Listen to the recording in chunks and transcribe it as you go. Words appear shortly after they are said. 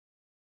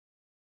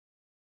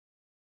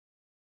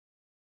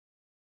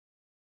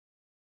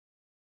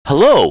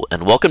Hello,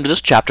 and welcome to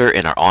this chapter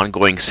in our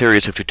ongoing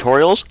series of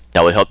tutorials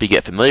that will help you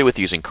get familiar with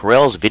using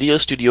Corel's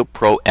VideoStudio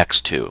Pro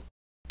X2.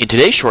 In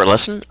today's short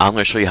lesson, I'm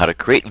going to show you how to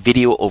create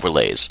video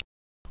overlays.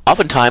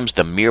 Oftentimes,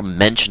 the mere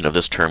mention of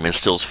this term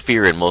instills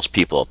fear in most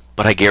people,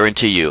 but I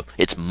guarantee you,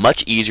 it's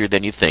much easier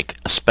than you think,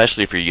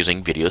 especially if you're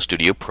using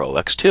VideoStudio Pro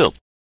X2.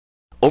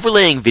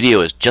 Overlaying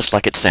video is just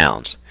like it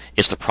sounds.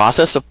 It's the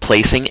process of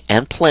placing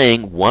and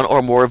playing one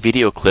or more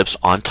video clips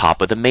on top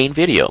of the main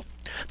video.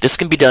 This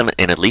can be done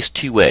in at least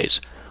two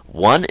ways.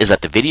 One is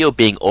that the video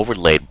being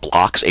overlaid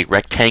blocks a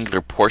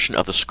rectangular portion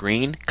of the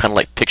screen, kind of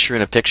like picture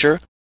in a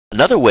picture.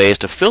 Another way is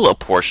to fill a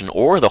portion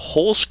or the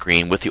whole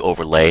screen with the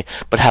overlay,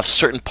 but have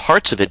certain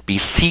parts of it be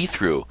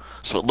see-through,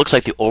 so it looks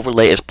like the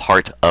overlay is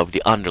part of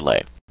the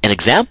underlay. An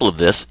example of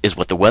this is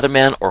what the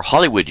weatherman or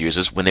Hollywood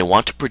uses when they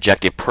want to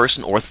project a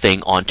person or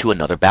thing onto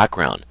another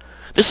background.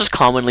 This is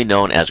commonly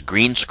known as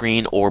green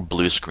screen or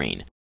blue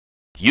screen.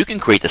 You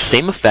can create the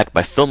same effect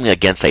by filming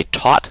against a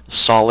taut,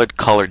 solid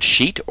colored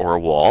sheet or a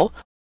wall,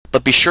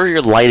 but be sure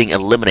your lighting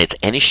eliminates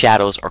any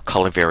shadows or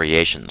color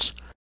variations.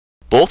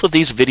 Both of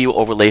these video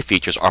overlay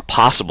features are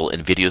possible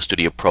in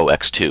VideoStudio Pro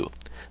X2.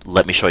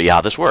 Let me show you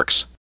how this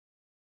works.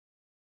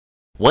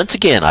 Once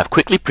again, I've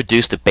quickly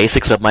produced the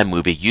basics of my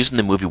movie using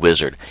the Movie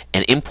Wizard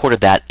and imported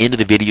that into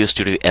the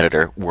VideoStudio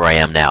editor where I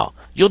am now.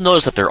 You'll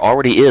notice that there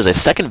already is a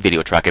second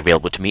video track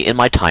available to me in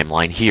my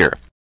timeline here.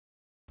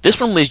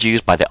 This one was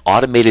used by the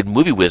automated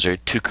Movie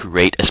Wizard to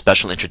create a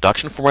special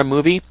introduction for my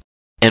movie,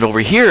 and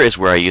over here is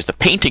where I use the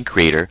Painting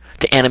Creator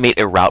to animate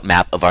a route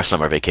map of our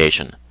summer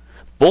vacation.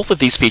 Both of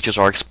these features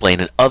are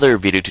explained in other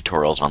video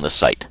tutorials on the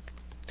site.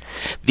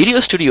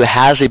 VideoStudio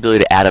has the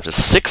ability to add up to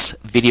 6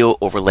 video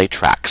overlay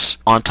tracks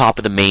on top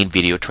of the main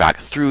video track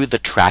through the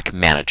Track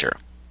Manager.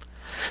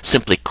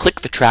 Simply click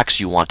the tracks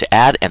you want to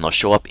add and they'll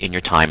show up in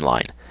your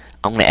timeline.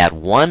 I'm going to add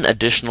one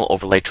additional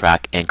overlay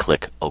track and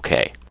click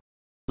OK.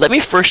 Let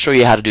me first show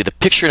you how to do the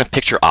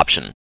picture-in-a-picture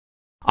option.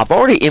 I've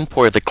already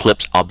imported the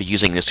clips I'll be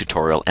using in this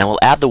tutorial and will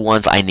add the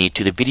ones I need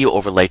to the video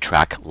overlay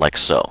track like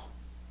so.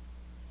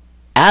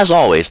 As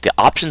always, the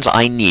options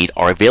I need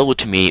are available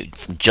to me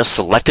from just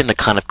selecting the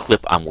kind of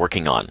clip I'm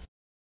working on.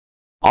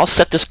 I'll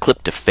set this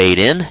clip to fade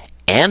in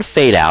and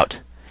fade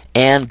out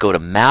and go to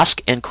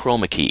Mask and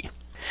Chroma Key.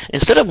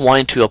 Instead of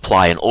wanting to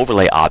apply an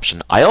overlay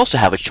option, I also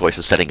have a choice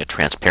of setting a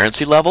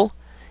transparency level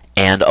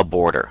and a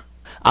border.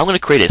 I'm going to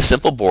create a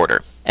simple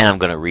border and I'm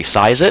going to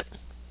resize it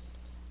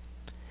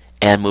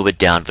and move it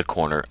down to the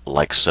corner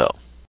like so.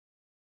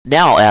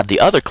 Now I'll add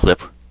the other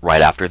clip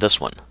right after this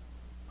one.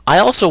 I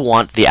also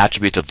want the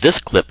attributes of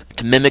this clip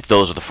to mimic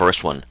those of the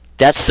first one.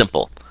 That's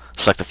simple.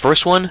 Select the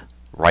first one,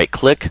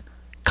 right-click,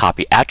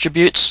 copy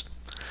attributes.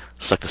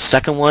 Select the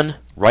second one,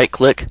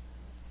 right-click,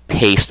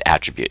 paste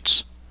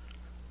attributes.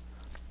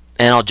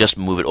 And I'll just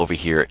move it over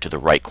here to the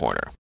right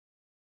corner.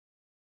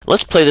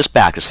 Let's play this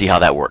back to see how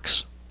that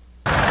works.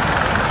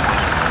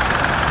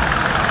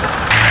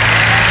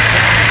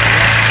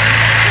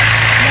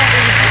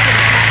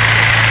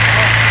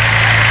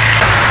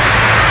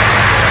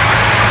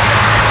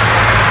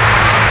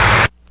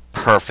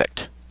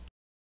 Perfect.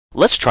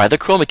 Let's try the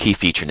chroma key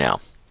feature now.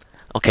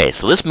 Okay,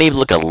 so this may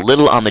look a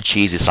little on the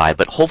cheesy side,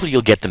 but hopefully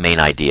you'll get the main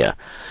idea.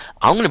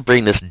 I'm going to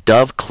bring this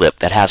dove clip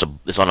that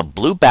is on a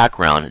blue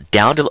background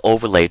down to the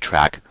overlay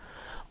track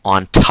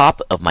on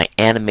top of my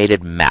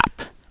animated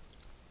map,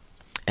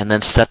 and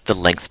then set the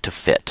length to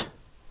fit.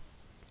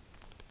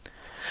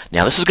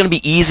 Now this is going to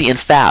be easy and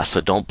fast,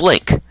 so don't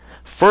blink.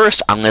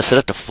 First, I'm going to set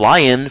it to fly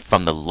in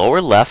from the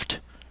lower left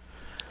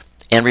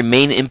and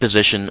remain in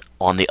position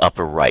on the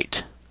upper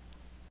right.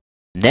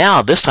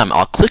 Now, this time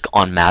I'll click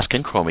on Mask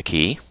and Chroma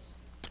Key,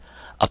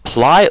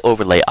 apply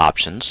overlay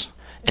options,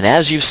 and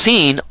as you've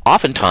seen,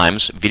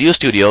 oftentimes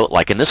VideoStudio,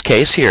 like in this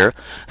case here,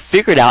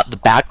 figured out the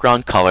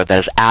background color that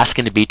is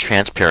asking to be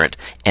transparent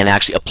and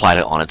actually applied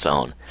it on its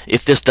own.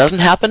 If this doesn't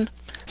happen,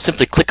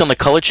 simply click on the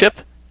color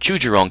chip,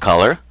 choose your own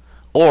color,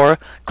 or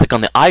click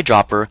on the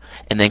eyedropper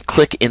and then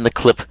click in the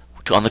clip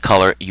on the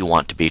color you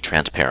want to be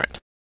transparent.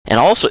 And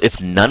also, if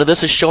none of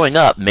this is showing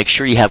up, make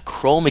sure you have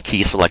Chroma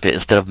Key selected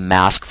instead of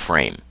Mask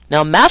Frame.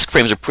 Now, mask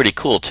frames are pretty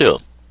cool too.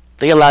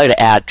 They allow you to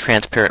add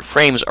transparent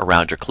frames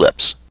around your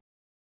clips.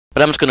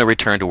 But I'm just going to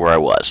return to where I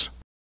was.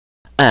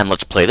 And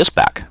let's play this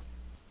back.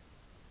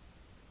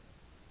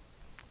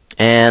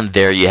 And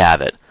there you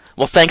have it.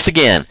 Well, thanks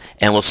again,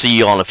 and we'll see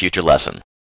you all in a future lesson.